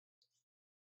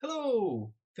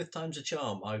Hello! Fifth time's a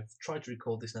charm. I've tried to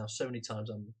record this now so many times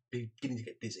I'm beginning to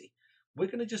get dizzy. We're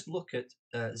going to just look at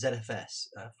ZFS,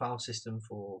 a file system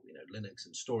for Linux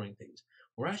and storing things.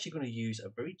 We're actually going to use a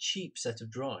very cheap set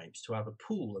of drives to have a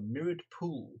pool, a mirrored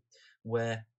pool,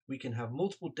 where we can have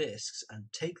multiple disks and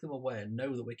take them away and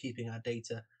know that we're keeping our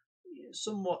data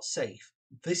somewhat safe.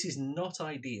 This is not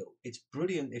ideal. It's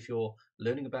brilliant if you're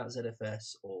learning about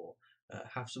ZFS or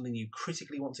have something you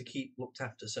critically want to keep looked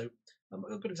after. So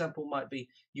a good example might be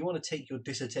you want to take your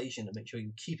dissertation and make sure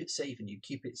you keep it safe and you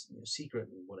keep it secret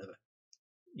and whatever.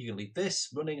 You can leave this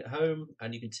running at home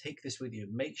and you can take this with you.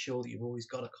 Make sure that you've always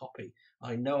got a copy.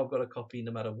 I know I've got a copy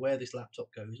no matter where this laptop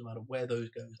goes, no matter where those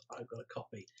goes, I've got a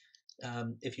copy.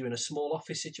 If you're in a small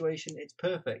office situation, it's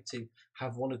perfect to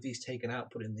have one of these taken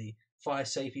out, put in the fire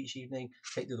safe each evening,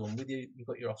 take the other one with you, you've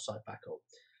got your offsite backup.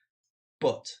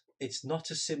 But it's not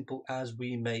as simple as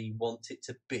we may want it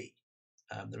to be.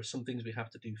 There are some things we have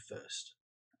to do first.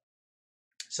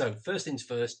 So first things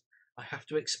first, I have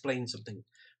to explain something.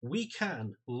 We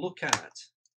can look at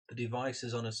the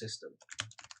devices on a system.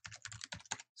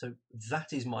 So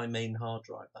that is my main hard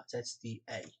drive, that's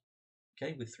SDA,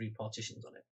 okay, with 3 partitions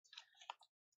on it.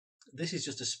 This is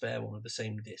just a spare one of the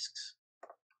same disks.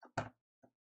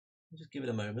 Just give it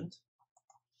a moment,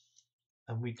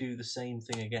 and we do the same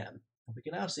thing again. And we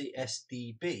can now see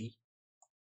SDB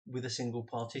with a single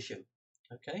partition,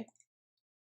 okay?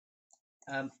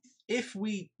 If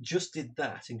we just did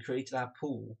that and created our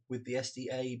pool with the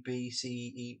SDA, B, C,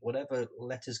 E, whatever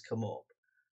letters come up,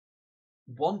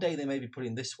 one day they may be put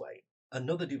in this way,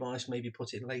 another device may be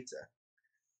put in later,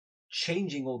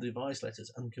 changing all the device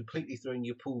letters and completely throwing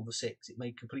your pool for 6. It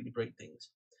may completely break things.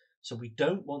 So we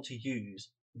don't want to use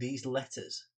these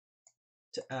letters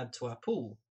to add to our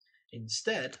pool.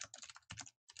 Instead,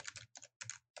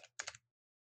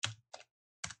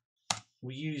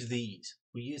 we use these.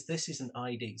 We use this as an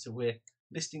ID. So we're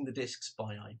listing the disks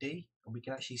by ID, and we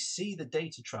can actually see the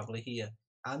data traveler here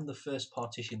and the first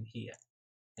partition here.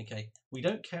 Okay, we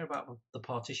don't care about the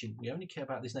partition. We only care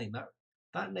about this name.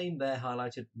 That name there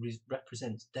highlighted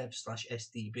represents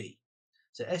dev/SDB.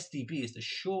 So SDB is the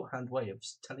shorthand way of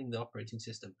telling the operating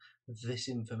system this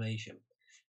information.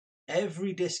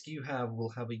 Every disk you have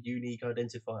will have a unique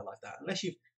identifier like that, unless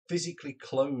you've physically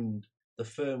cloned the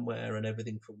firmware and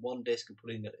everything from one disk and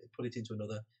put it into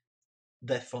another.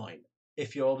 They're fine.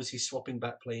 If you're obviously swapping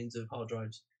backplanes of hard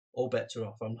drives, all bets are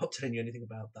off. I'm not telling you anything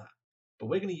about that. But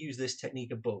we're going to use this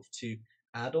technique above to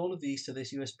add all of these to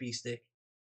this USB stick,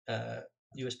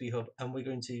 USB hub, and we're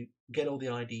going to get all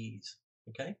the IDs.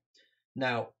 Okay.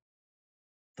 Now,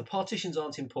 the partitions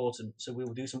aren't important, so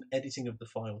we'll do some editing of the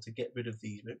file to get rid of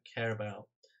these. We don't care about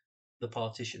the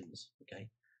partitions. Okay.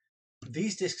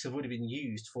 These disks have already been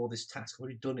used for this task. I've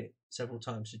already done it several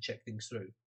times to check things through.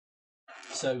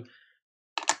 So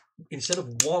instead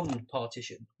of 1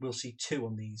 partition, we'll see 2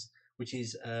 on these, which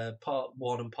is part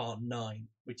 1 and part 9,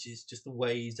 which is just the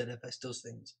way ZFS does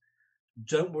things.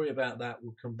 Don't worry about that.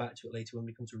 We'll come back to it later when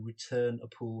we come to return a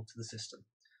pool to the system.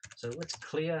 So let's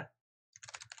clear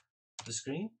the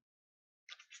screen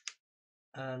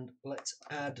and let's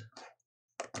add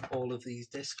all of these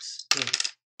disks in.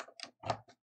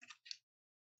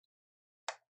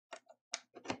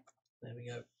 There we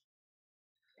go.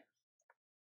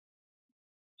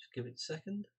 Just give it a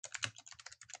second.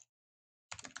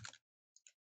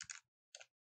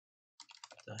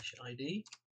 Dash ID.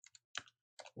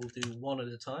 We'll do 1 at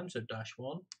a time, so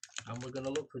 -1, and we're going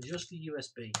to look for just the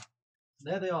USB.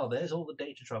 There they are. There's all the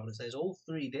data travelers. There's all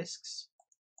 3 disks.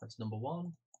 That's number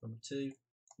 1, number 2,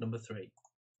 number 3.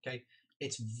 Okay,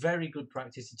 it's very good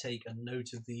practice to take a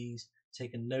note of these,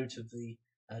 take a note of the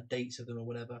dates of them or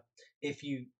whatever. If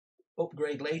you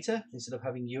upgrade later, instead of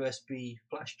having USB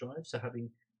flash drives, so having,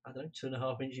 I don't know,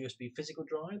 2.5-inch USB physical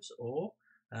drives, or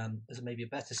as maybe a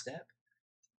better step,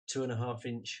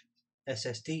 2.5-inch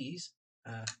SSDs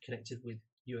connected with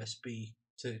USB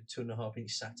to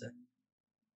 2.5-inch SATA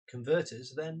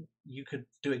converters, then you could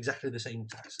do exactly the same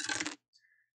task.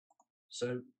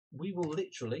 So we will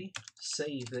literally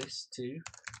save this to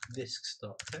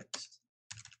disks.txt,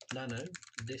 nano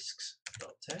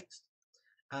disks.txt,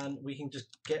 and we can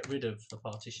just get rid of the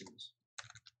partitions.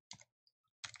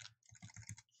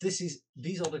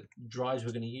 These are the drives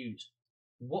we're going to use.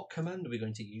 What command are we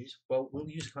going to use? Well, we'll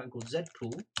use a command called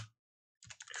zpool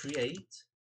create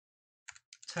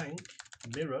tank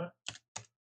mirror,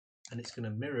 and it's going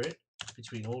to mirror it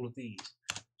between all of these.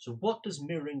 So what does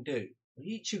mirroring do? Well,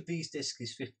 each of these disks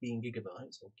is 15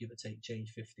 gigabytes, or give or take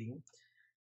change 15.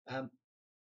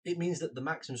 It means that the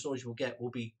maximum storage we'll get will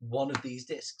be 1 of these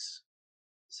disks.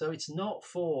 So it's not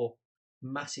for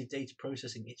massive data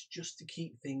processing. It's just to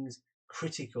keep things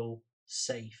critical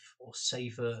safe or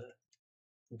safer.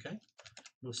 Okay,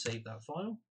 we'll save that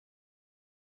file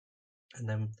and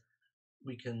then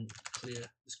we can clear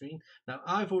the screen. Now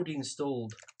I've already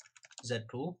installed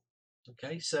Zpool.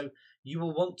 Okay, so you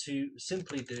will want to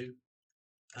simply do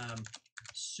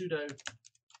sudo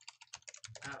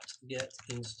apt-get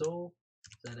install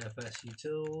ZFS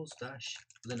utils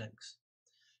 -linux.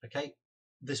 Okay,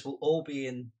 this will all be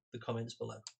in the comments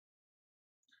below.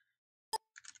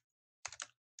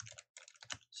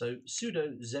 So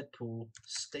sudo zpool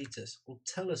status will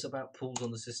tell us about pools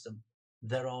on the system.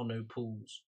 There are no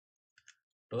pools,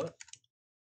 but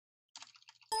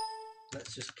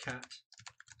let's just cat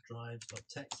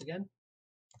drives.txt again,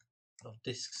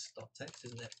 disks.txt,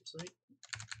 isn't it? Sorry.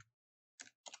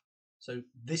 So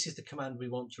this is the command we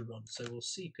want to run. So we'll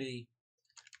cp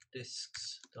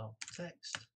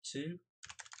disks.txt to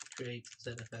create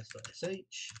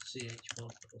zfs.sh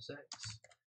ch1xx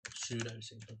sudo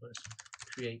synchronous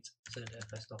create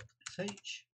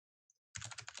zfs.sh,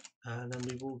 and then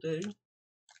we will do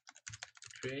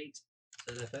create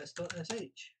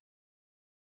zfs.sh.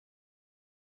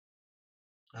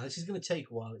 Now this is going to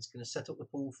take a while. It's going to set up the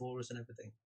pool for us and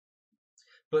everything.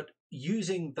 But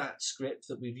using that script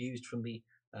that we've used from the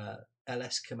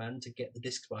ls command to get the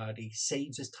disks by ID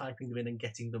saves us typing them in and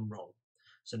getting them wrong.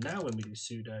 So now when we do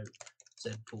sudo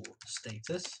zpool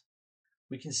status,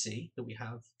 we can see that we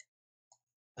have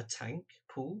a tank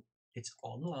pool, it's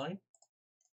online,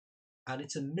 and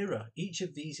it's a mirror. Each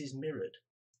of these is mirrored.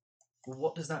 Well,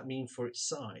 what does that mean for its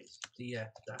size?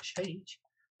 df-h,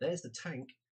 there's the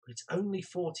tank, but it's only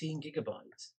 14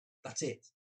 gigabytes. That's it.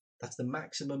 That's the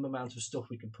maximum amount of stuff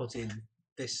we can put in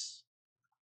this.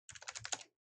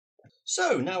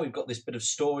 So now we've got this bit of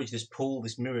storage, this pool,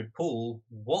 this mirrored pool.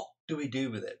 What do we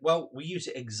do with it? Well, we use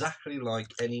it exactly like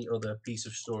any other piece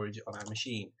of storage on our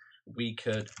machine. We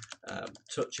could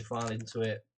touch a file into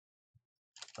it.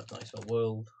 That's nice for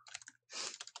world.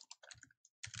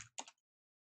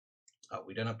 Oh,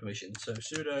 we don't have permission. So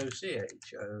sudo ch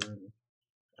own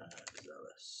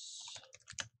zealous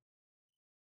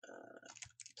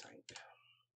tank.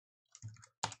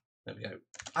 There we go.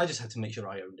 I just had to make sure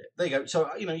I owned it. There you go. So,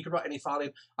 you know, you could write any file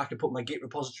in. I could put my Git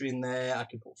repository in there. I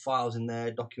could put files in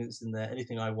there, documents in there,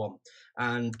 anything I want.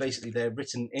 And basically they're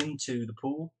written into the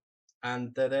pool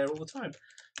and they're there all the time.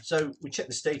 So we check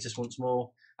the status once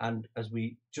more. And as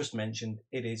we just mentioned,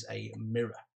 it is a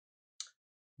mirror.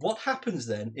 What happens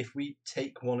then if we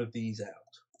take one of these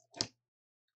out?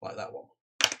 Like that one.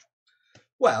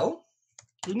 Well,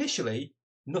 initially,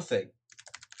 nothing.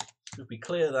 If we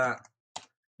clear that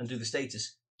and do the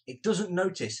status, it doesn't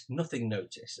notice, nothing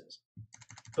notices.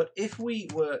 But if we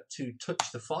were to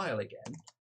touch the file again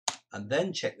and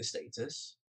then check the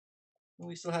status, well,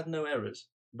 we still had no errors.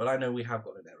 But I know we have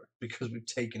got an error because we've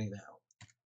taken it out.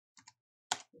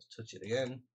 Let's touch it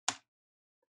again.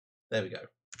 There we go.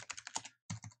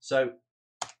 So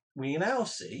we now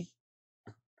see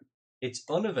it's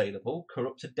unavailable,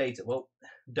 corrupted data. Well,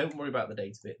 don't worry about the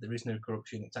data bit. There is no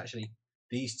corruption. It's actually,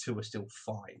 these two are still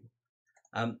fine.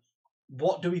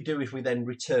 What do we do if we then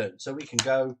return? So we can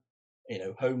go, you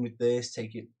know, home with this,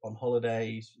 take it on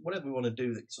holidays, whatever we want to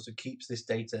do that sort of keeps this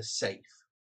data safe.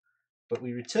 But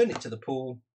we return it to the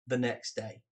pool the next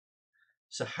day.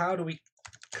 So how do we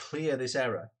clear this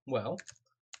error? Well,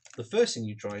 the first thing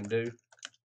you try and do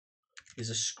is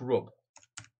a scrub.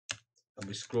 And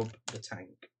we scrub the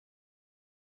tank.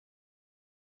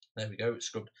 There we go, it's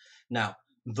scrubbed. Now,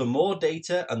 the more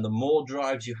data and the more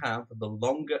drives you have, the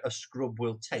longer a scrub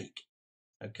will take.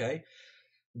 Okay?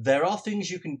 There are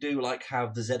things you can do, like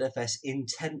have the ZFS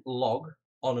intent log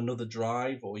on another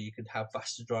drive, or you could have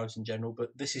faster drives in general,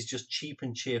 but this is just cheap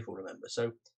and cheerful, remember.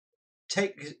 So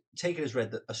take it as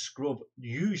read that a scrub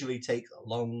usually takes a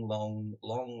long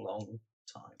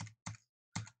time.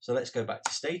 So let's go back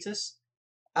to status,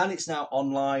 and it's now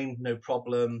online, no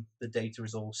problem. The data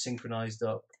is all synchronized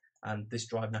up, and this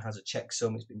drive now has a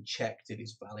checksum. It's been checked, it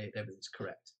is valid, everything's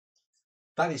correct.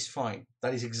 That is fine.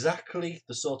 That is exactly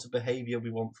the sort of behavior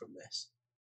we want from this.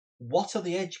 What are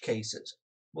the edge cases?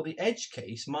 Well, the edge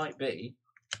case might be,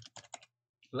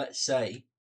 let's say,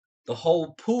 the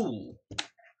whole pool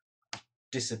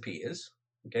disappears.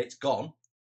 Okay, it's gone.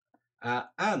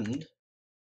 And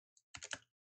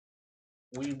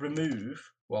we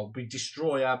we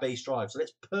destroy our base drive. So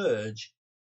let's purge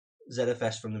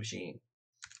ZFS from the machine.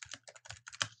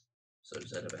 So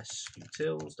ZFS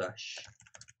utils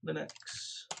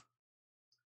 -linux,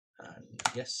 and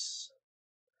yes.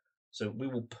 So we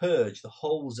will purge the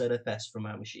whole ZFS from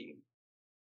our machine.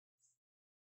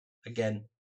 Again,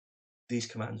 these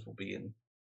commands will be in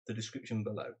the description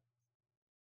below.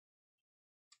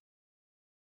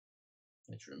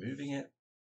 It's removing it.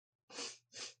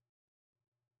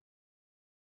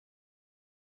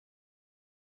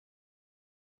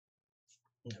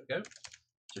 There we go.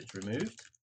 So it's removed.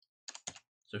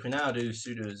 So if we now do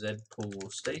sudo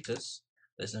zpool status,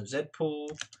 there's no zpool.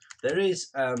 There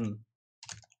is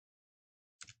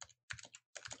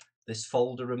this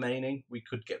folder remaining. We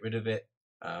could get rid of it,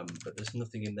 but there's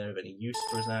nothing in there of any use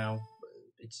for us now.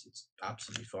 It's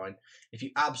absolutely fine. If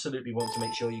you absolutely want to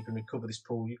make sure you can recover this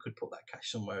pool, you could put that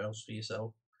cache somewhere else for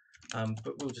yourself.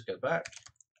 But we'll just go back,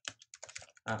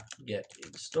 get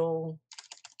install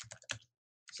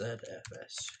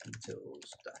ZFS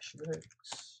utils-linux,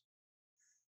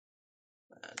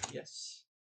 and yes.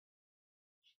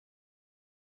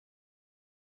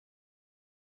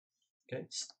 Okay,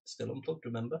 it's still unplugged,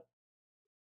 remember.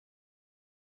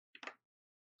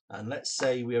 And let's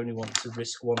say we only want to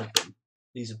risk one of them.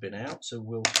 These have been out, so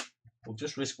we'll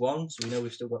just risk one, so we know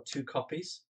we've still got 2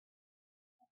 copies.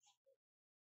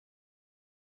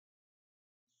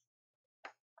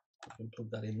 I can plug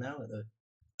that in now,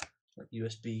 let the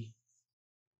USB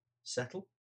settle.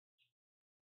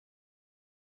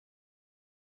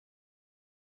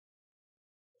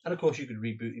 And of course you could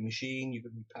reboot your machine, you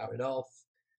could repower it off,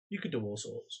 you could do all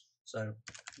sorts. So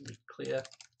clear,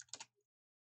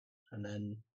 and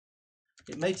then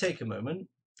it may take a moment.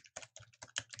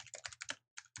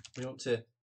 We want to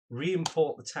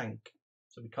re-import the tank,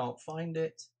 so we can't find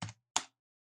it.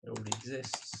 It already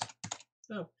exists.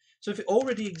 No. So if it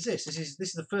already exists, this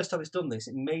is the first time it's done this.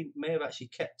 It may have actually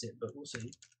kept it, but we'll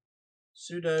see.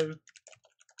 Sudo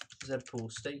zpool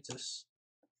status.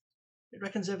 It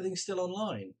reckons everything's still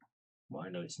online. Why?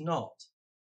 No, it's not.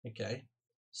 Okay.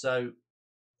 So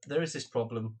there is this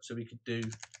problem. So we could do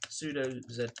sudo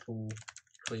zpool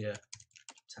clear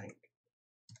tank,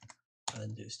 and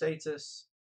then do status.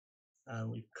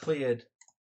 And we've cleared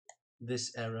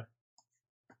this error,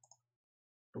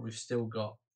 but we've still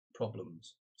got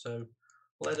problems. So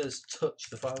let us touch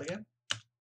the file again.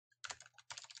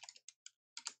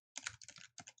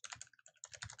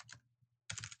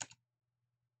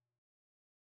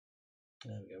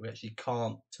 There we go. We actually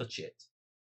can't touch it.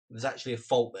 There's actually a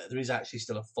fault there. There is actually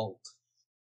still a fault.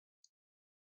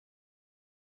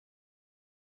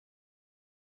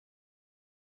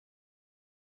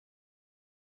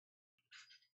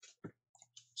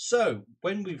 So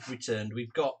when we've returned,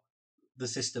 we've got the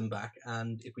system back,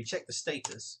 and if we check the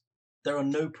status, there are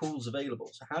no pools available.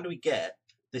 So how do we get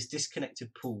this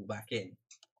disconnected pool back in?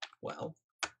 Well,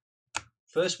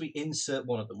 first we insert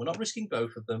one of them. We're not risking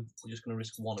both of them, we're just going to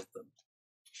risk one of them.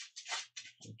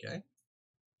 Okay,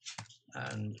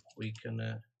 and we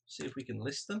can see if we can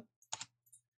list them.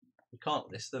 We can't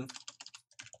list them,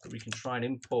 but we can try and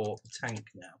import the tank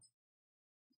now.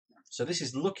 So this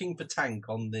is looking for tank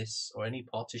on this, or any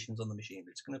partitions on the machine,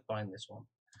 but it's going to find this one.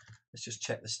 Let's just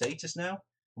check the status now.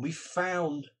 We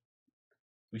found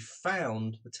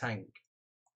the tank.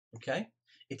 Okay,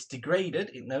 it's degraded.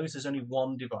 It knows there's only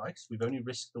one device. We've only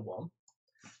risked the one,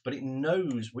 but it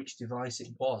knows which device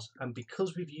it was, and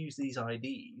because we've used these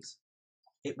IDs,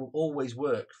 it will always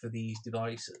work for these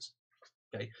devices.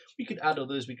 Okay, we could add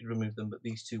others, we could remove them, but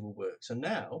these 2 will work. So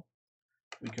now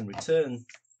we can return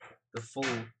the full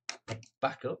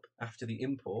backup after the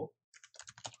import.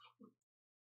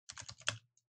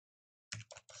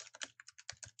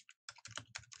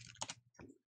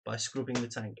 By scrubbing the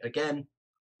tank. Again,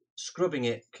 scrubbing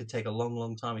it could take a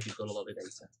long time if you've got a lot of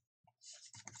data.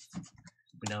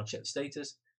 We now check the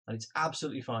status, and it's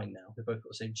absolutely fine now. They've both got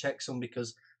the same checksum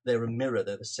because they're a mirror,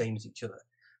 they're the same as each other.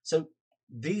 So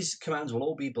these commands will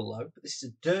all be below, but this is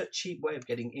a dirt cheap way of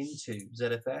getting into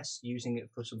ZFS, using it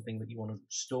for something that you want to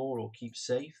store or keep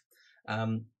safe.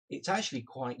 It's actually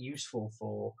quite useful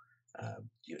for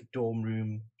dorm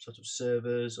room sort of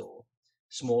servers or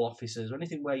small offices or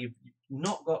anything where you've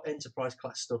not got enterprise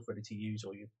class stuff ready to use,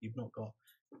 or you've not got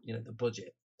the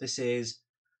budget. This is,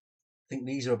 I think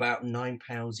these are about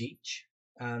 £9 each,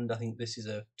 and I think this is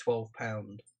a £12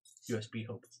 USB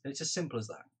hub. And it's as simple as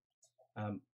that.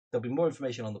 There'll be more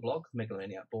information on the blog,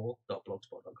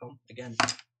 megalomaniacball.blogspot.com. Again,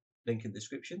 link in the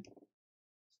description.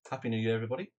 Happy New Year,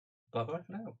 everybody. Bye bye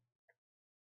for now.